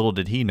 Well, little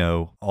did he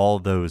know all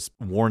those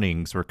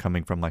warnings were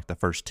coming from like the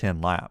first 10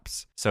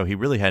 laps. So he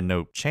really had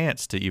no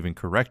chance to even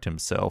correct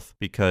himself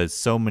because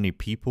so many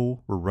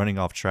people were running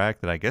off track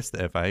that I guess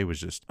the FIA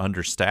was just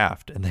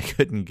understaffed and they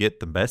couldn't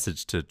get the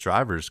message to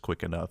drivers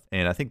quick enough.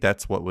 And I think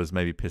that's what was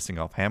maybe pissing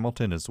off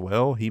Hamilton as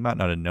well. He might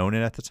not have known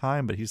it at the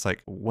time, but he's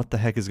like, what the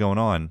heck is going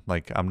on?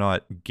 Like, I'm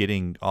not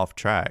getting off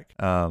track.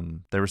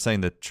 They were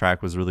saying the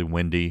track was really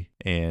windy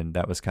and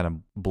that was kind of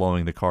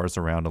blowing the cars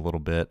around a little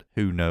bit.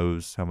 Who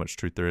knows how much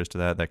truth there is to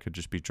that? That could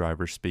just be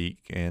driver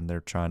speak and they're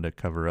trying to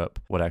cover up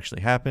what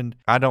actually happened.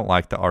 I don't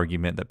like the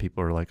argument that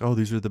people are like, oh,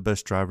 these are the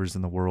best drivers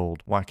in the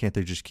world. Why can't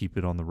they just keep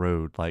it on the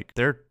road? Like,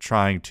 they're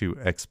trying to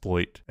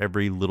exploit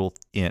every little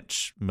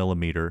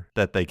millimeter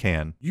that they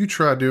can. You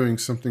try doing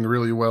something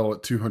really well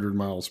at 200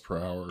 miles per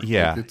hour.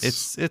 Yeah, like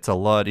it's a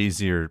lot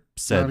easier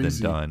said than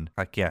done.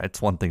 Like, yeah,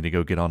 it's one thing to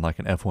go get on like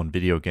an F1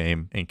 video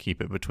game and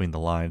keep it between the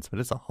lines, but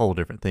it's a whole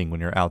different thing when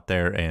you're out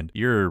there and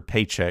your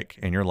paycheck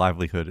and your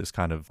livelihood is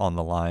kind of on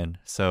the line.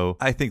 So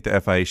I think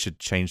the FIA should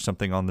change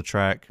something on the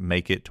track,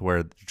 make it to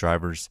where the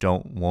drivers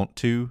don't want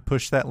to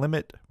push that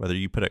limit, whether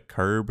you put a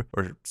curb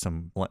or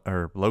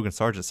Logan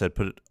Sargent said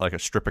put like a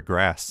strip of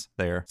grass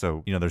there.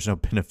 So, there's no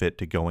benefit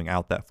to going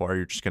out that far.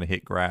 You're just going to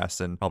hit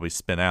grass and probably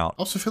spin out.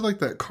 I also feel like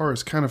that car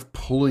is kind of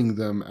pulling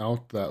them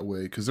out that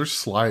way because they're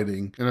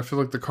sliding. And I feel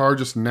like the car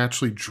just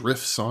naturally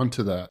drifts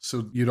onto that.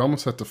 So you'd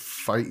almost have to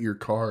fight your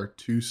car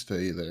to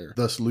stay there,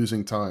 thus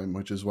losing time,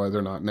 which is why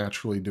they're not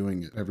naturally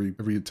doing it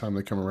every time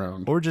they come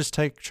around. Or just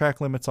take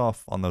track limits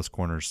off on those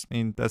corners. I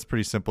mean, that's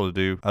pretty simple to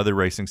do. Other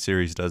racing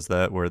series does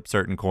that where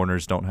certain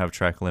corners don't have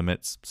track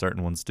limits.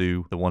 Certain ones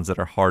do. The ones that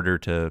are harder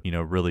to,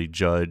 really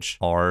judge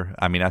are.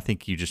 I mean, I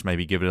think you just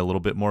maybe give it a little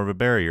bit more of a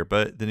barrier.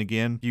 But then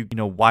again, you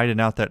widen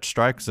out that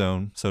strike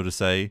zone, so to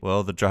say,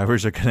 well, the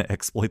drivers are going to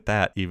exploit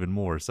that even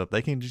more. So if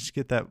they can just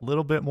get that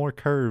little bit more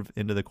curve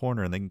into the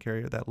corner and they can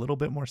carry that little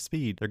bit more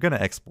speed, they're going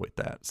to exploit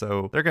that.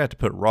 So they're going to have to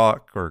put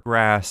rock or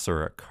grass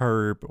or a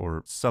curb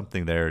or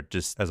something there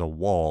just as a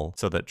wall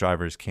so that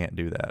drivers can't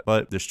do that.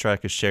 But this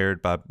track is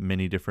shared by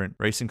many different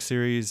racing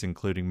series,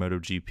 including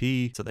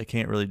MotoGP, so they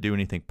can't really do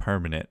anything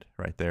permanent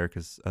right there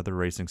because other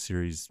racing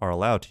series are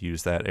allowed to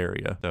use that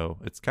area. So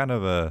it's kind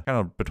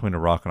of between a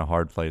rock and a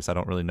hard place. I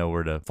don't really know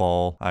where to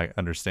fall. I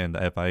understand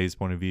the FIA's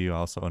point of view. I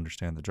also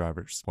understand the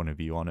driver's point of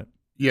view on it.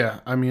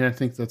 Yeah, I mean, I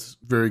think that's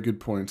very good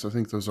points. I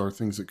think those are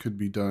things that could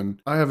be done.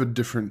 I have a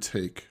different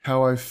take.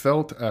 How I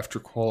felt after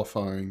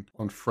qualifying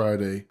on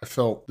Friday, I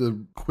felt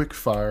the quick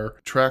fire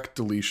track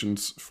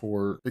deletions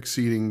for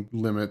exceeding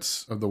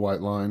limits of the white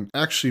line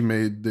actually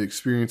made the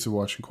experience of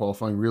watching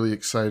qualifying really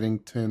exciting,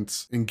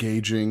 tense,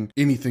 engaging.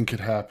 Anything could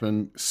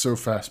happen, so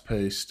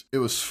fast-paced. It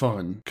was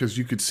fun because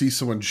you could see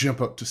someone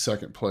jump up to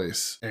second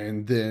place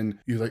and then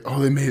you're like, oh,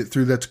 they made it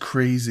through, that's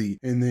crazy.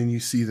 And then you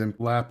see them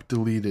lap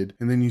deleted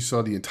and then you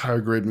saw the entire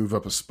grade move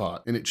up a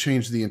spot. And it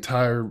changed the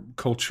entire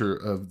culture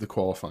of the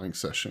qualifying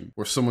session,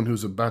 where someone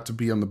who's about to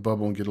be on the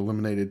bubble and get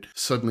eliminated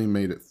suddenly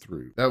made it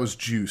through. That was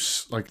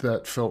juice. Like,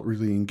 that felt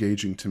really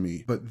engaging to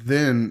me. But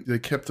then they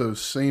kept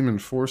those same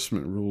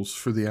enforcement rules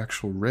for the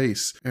actual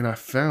race, and I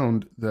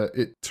found that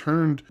it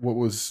turned what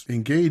was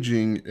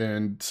engaging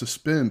and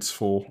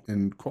suspenseful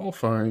in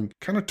qualifying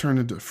kind of turned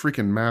into a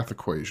freaking math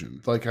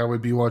equation. Like, I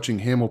would be watching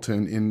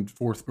Hamilton in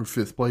 4th or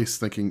 5th place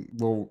thinking,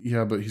 well,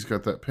 yeah, but he's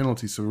got that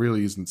penalty, so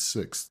really he's in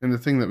 6th. And the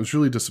thing that was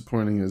really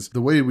disappointing is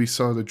the way we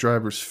saw the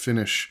drivers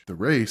finish the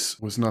race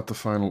was not the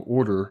final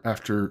order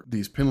after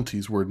these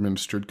penalties were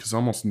administered, because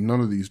almost none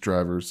of these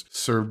drivers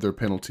served their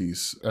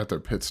penalties at their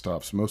pit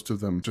stops. Most of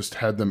them just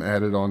had them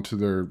added onto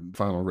their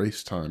final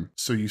race time.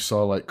 So you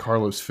saw like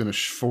Carlos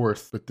finish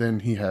 4th, but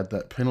then he had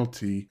that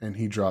penalty and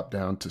he dropped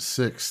down to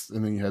 6th.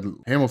 And then you had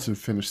Hamilton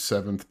finish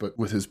 7th, but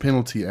with his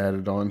penalty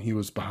added on, he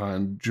was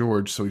behind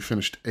George, so he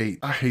finished 8th.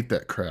 I hate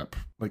that crap.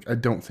 Like, I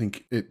don't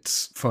think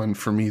it's fun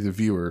for me, the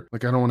viewer.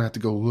 Like, I don't want to have to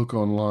go look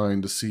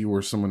online to see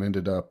where someone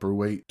ended up or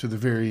wait to the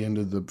very end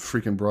of the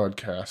freaking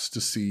broadcast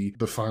to see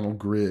the final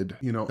grid.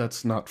 You know,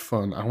 that's not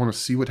fun. I want to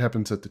see what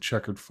happens at the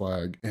checkered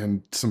flag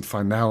and some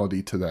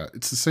finality to that.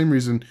 It's the same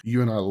reason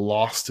you and I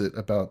lost it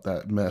about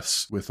that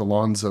mess with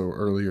Alonso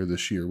earlier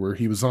this year, where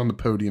he was on the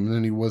podium and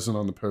then he wasn't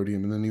on the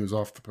podium and then he was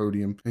off the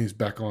podium and he's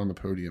back on the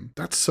podium.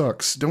 That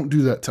sucks. Don't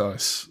do that to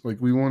us.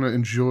 Like, we want to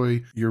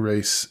enjoy your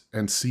race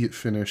and see it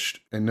finished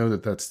and know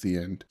that that's the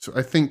end. So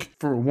I think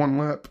for a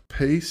 1-lap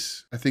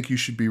pace, I think you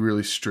should be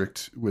really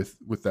strict with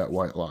that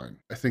white line.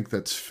 I think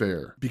that's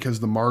fair, because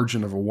the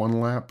margin of a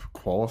 1-lap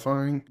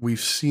qualifying,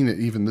 we've seen it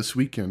even this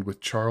weekend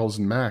with Charles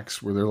and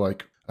Max, where they're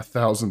like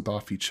 1,000th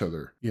off each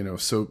other, you know.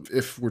 So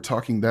if we're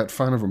talking that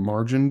fine of a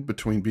margin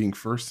between being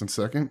first and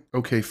second,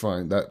 okay,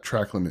 fine, that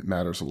track limit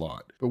matters a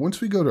lot. But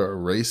once we go to a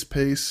race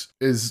pace,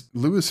 is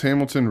Lewis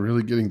Hamilton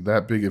really getting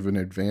that big of an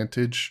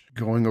advantage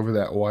going over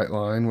that white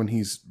line when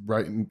he's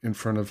right in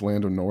front of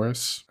Lando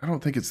Norris? I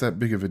don't think it's that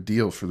big of a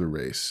deal for the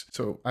race.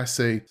 So I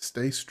say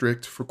stay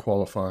strict for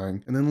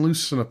qualifying and then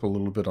loosen up a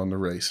little bit on the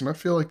race. And I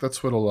feel like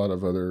that's what a lot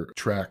of other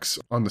tracks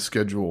on the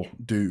schedule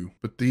do,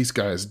 but these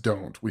guys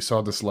don't. We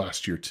saw this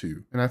last year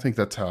too. And I think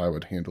that's how I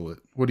would handle it.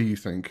 What do you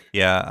think?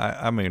 Yeah,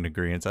 I'm in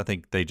agreement. I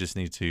think they just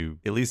need to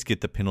at least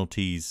get the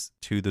penalties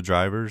to the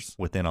drivers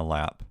within a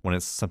lap when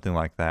it's something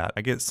like that.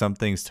 I get some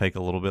things take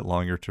a little bit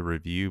longer to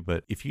review,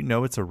 but if you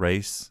know it's a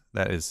race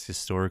that is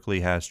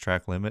historically has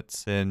track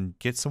limits, then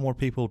get some more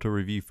people to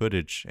review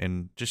footage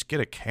and just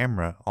get a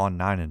camera on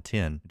 9 and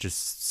 10.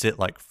 Just sit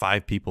like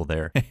 5 people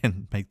there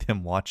and make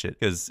them watch it,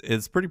 because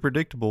it's pretty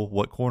predictable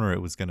what corner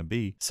it was going to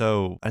be.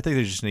 So I think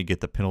they just need to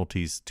get the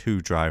penalties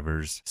to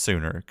drivers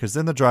sooner, because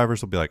then the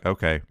drivers will be like,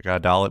 okay, I got to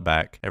dial it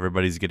back.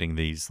 Everybody's getting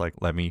these. Like,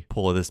 let me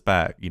pull this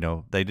back. You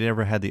know, they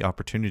never had the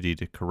opportunity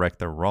to correct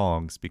their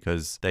wrongs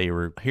because they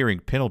were hearing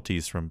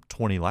penalties from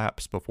 20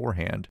 laps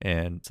beforehand.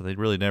 And so they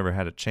really never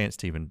had a chance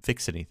to even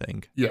fix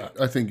anything. Yeah,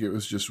 I think it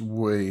was just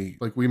way,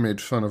 like, we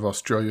made fun of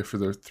Australia for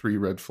their 3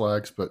 red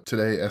flags, but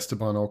today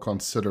Esteban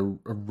Ocon set a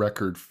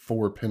record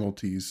 4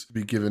 penalties to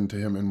be given to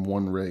him in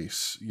one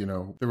race. You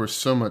know, there was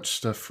so much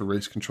stuff for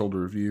race control to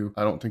review.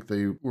 I don't think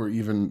they were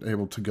even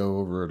able to go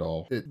over it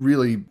all. It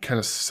really kind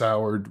of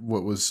soured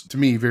what was, to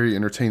me, very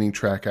entertaining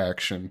track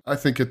action. I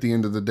think at the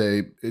end of the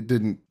day, it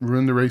didn't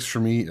ruin the race for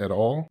me at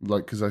all,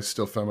 like, because I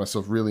still found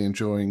myself really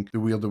enjoying the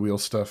wheel-to-wheel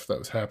stuff that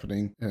was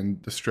happening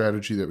and the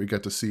strategy that we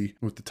got to see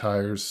with the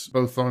tires,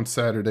 both on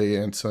Saturday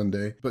and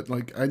Sunday. But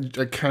like,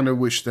 I kind of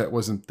wish that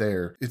wasn't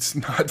there. It's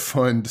not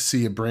fun to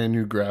see a brand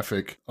new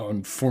graphic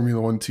on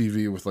Formula One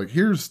TV with like,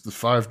 here's the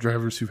 5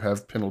 drivers who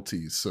have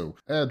penalties, so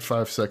add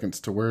 5 seconds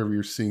to wherever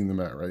you're seeing them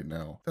at right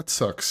now. That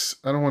sucks.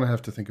 I don't want to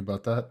have to think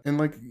about that. And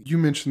like, you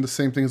mentioned the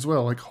same thing as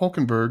well. Like,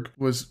 Hulkenberg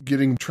was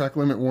getting track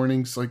limit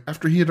warnings like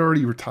after he had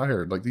already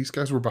retired. Like, these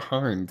guys were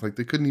behind. Like,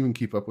 they couldn't even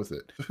keep up with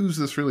it. So who's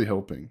this really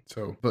helping?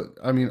 So, but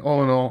I mean,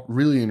 all in all,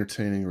 really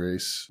entertaining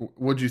race.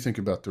 What did you think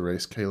about the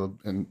race, Caleb?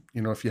 And,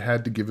 you know, if you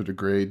had to give it a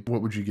grade,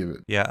 what would you give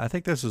it? Yeah, I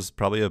think this was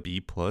probably a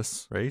B+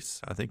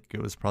 race. I think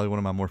it was probably one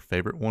of my more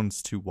favorite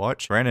ones to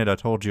watch. Granted, I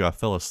told you I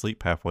fell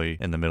asleep halfway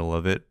in the middle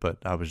of it, but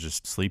I was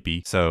just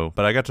sleepy. So,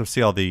 but I got to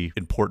see all the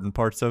important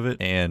parts of it,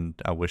 and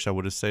I wish I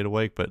would have stayed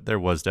awake, but there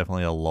was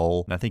definitely a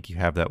lull. And I think you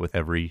have that with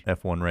every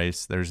F1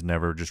 race. There's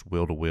never just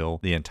wheel to wheel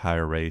the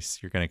entire race.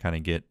 You're going to kind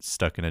of get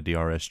stuck in a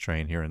DRS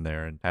train here and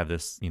there and have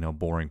this, you know,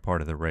 boring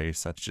part of the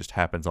race that just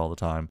happens all the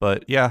time.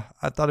 But yeah,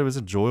 I thought it was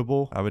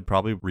enjoyable. I would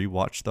probably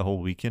rewatch the whole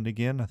weekend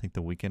again. I think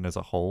the weekend as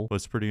a whole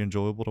was pretty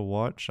enjoyable to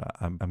watch.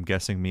 I'm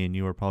guessing me and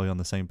you are probably on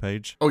the same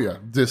page. Oh yeah,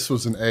 this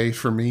was an A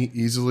for me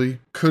easily.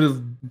 Could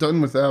have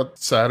done without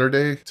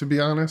Saturday, to be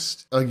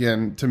honest.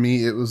 Again, to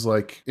me, it was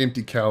like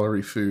empty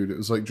calorie food. It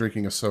was like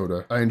drinking a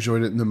soda. I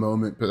enjoyed it in the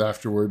moment, but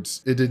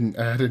afterwards, it didn't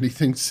add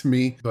anything to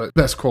me. But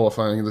best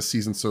qualifying of the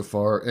season so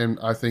far, and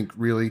I think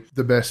really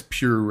the best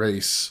pure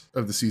race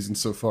of the season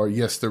so far.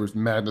 Yes, there was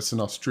madness in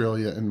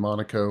Australia and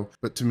Monaco,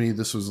 but to me,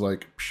 this was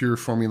like pure pure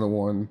Formula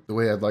One, the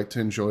way I'd like to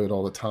enjoy it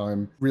all the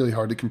time. Really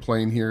hard to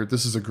complain here.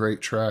 This is a great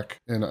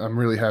track, and I'm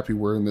really happy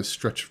we're in this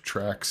stretch of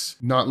tracks.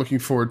 Not looking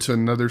forward to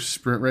another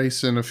sprint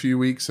race in a few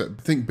weeks. I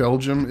think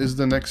Belgium is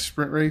the next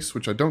sprint race,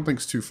 which I don't think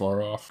is too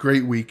far off.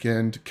 Great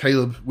weekend.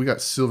 Caleb, we got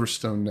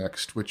Silverstone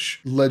next,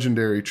 which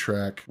legendary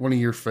track, one of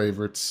your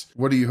favorites.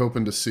 What are you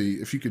hoping to see?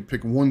 If you could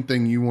pick one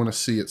thing you want to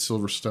see at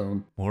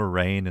Silverstone. More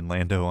rain and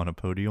Lando on a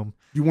podium.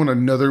 You want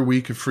another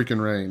week of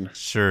freaking rain.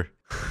 Sure.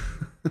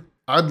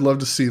 I'd love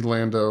to see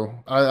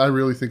Lando. I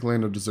really think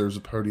Lando deserves a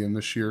podium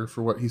this year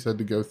for what he's had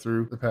to go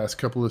through the past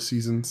couple of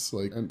seasons.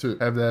 And to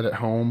have that at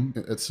home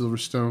at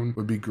Silverstone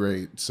would be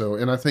great. So,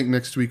 and I think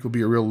next week will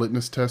be a real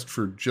litmus test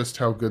for just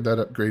how good that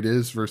upgrade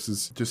is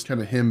versus just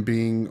kind of him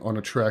being on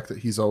a track that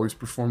he's always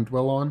performed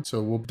well on. So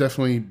we'll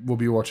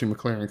be watching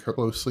McLaren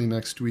closely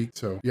next week.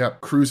 So yeah,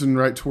 cruising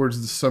right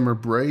towards the summer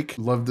break.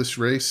 Love this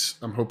race.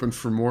 I'm hoping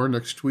for more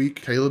next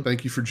week. Caleb,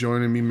 thank you for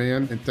joining me,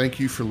 man. And thank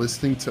you for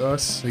listening to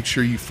us. Make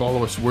sure you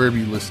follow us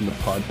wherever you listen to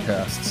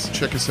podcasts.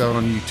 Check us out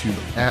on YouTube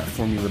at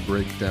Formula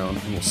Breakdown,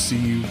 and we'll see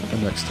you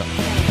next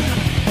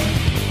time.